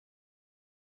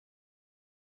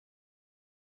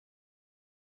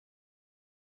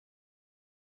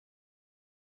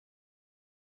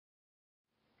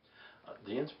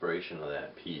The inspiration of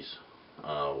that piece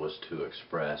was to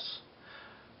express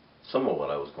some of what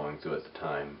I was going through at the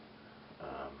time,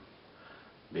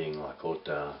 being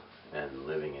Lakota and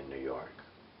living in New York,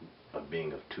 a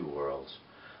being of two worlds,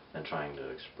 and trying to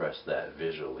express that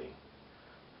visually,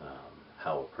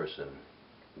 how a person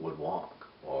would walk,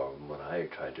 or what I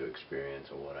tried to experience,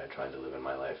 or what I tried to live in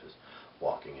my life is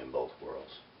walking in both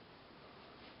worlds.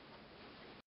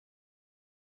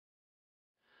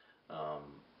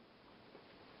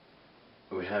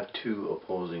 We have two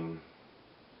opposing,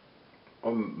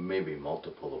 or maybe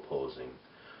multiple opposing,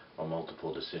 or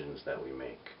multiple decisions that we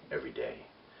make every day.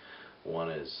 One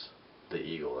is the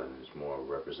eagle, and is more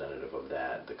representative of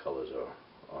that. The colors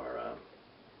are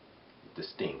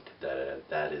distinct.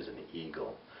 That is an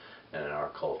eagle, and in our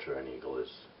culture, an eagle is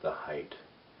the height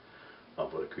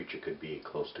of what a creature could be,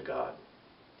 close to God.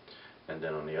 And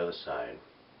then on the other side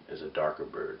is a darker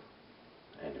bird.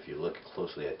 And if you look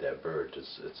closely at that bird,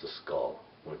 it's a skull,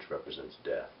 which represents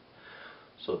death.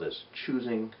 So there's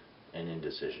choosing and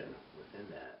indecision within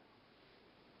that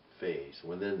phase.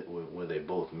 Where they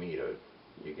both meet,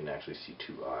 you can actually see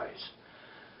two eyes.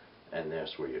 And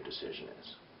that's where your decision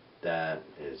is. That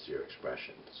is your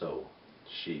expression. So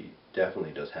she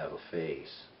definitely does have a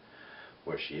face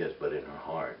where she is, but in her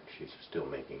heart, she's still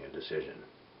making a decision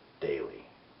daily.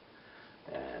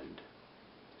 And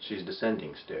she's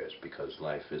descending stairs, because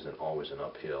life isn't always an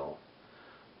uphill,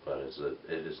 but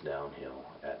it is downhill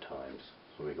at times.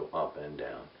 So we go up and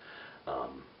down.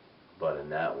 But in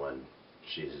that one,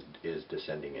 she is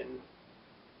descending in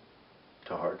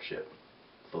to hardship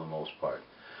for the most part.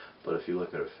 But if you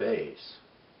look at her face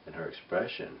and her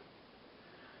expression,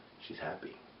 she's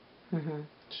happy. Mm-hmm.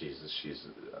 She's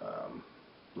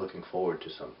looking forward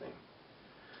to something,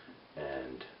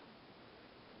 and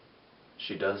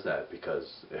she does that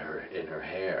because in her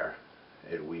hair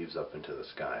it weaves up into the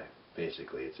sky.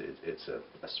 Basically, it's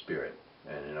a spirit,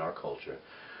 and in our culture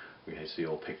we see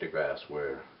old pictographs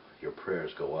where your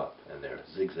prayers go up, and there are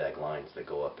zigzag lines that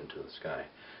go up into the sky,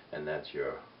 and that's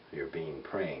your being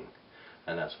praying,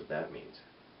 and that's what that means.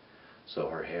 So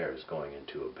her hair is going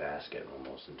into a basket,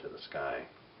 almost into the sky,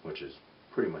 which is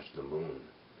pretty much the moon.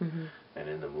 Mm-hmm. And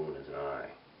in the moon is an eye.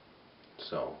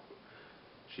 So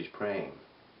she's praying,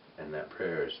 and that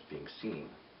prayer is being seen,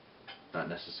 not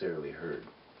necessarily heard.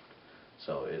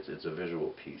 So it's a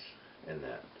visual piece in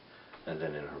that. And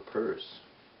then in her purse,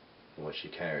 what she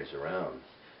carries around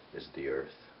is the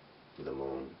earth, the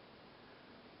moon,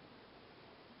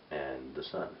 and the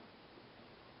sun.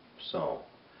 So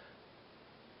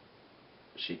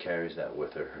she carries that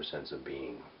with her sense of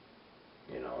being.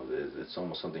 You know, it's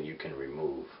almost something you can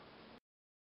remove.